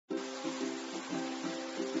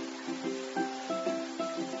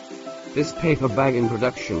This paper bag in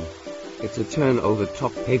production. It's a turn-over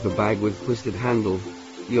top paper bag with twisted handle.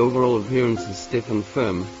 The overall appearance is stiff and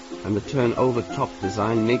firm, and the turn-over top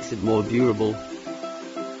design makes it more durable.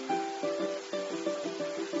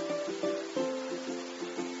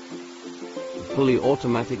 The fully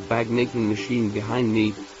automatic bag making machine behind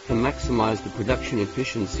me can maximize the production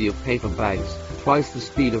efficiency of paper bags, twice the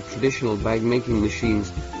speed of traditional bag making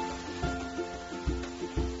machines.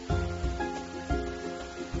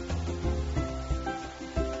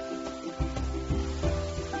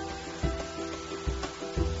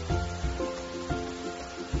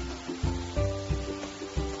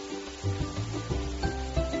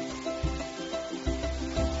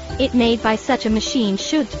 It made by such a machine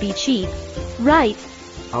should be cheap, right?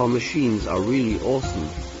 Our machines are really awesome,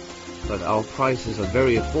 but our prices are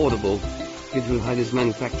very affordable. Did you hide as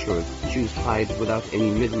manufacturer? Choose Hide without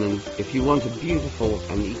any middlemen. If you want a beautiful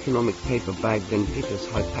and economic paper bag, then pick us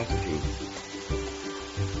Hide Packaging.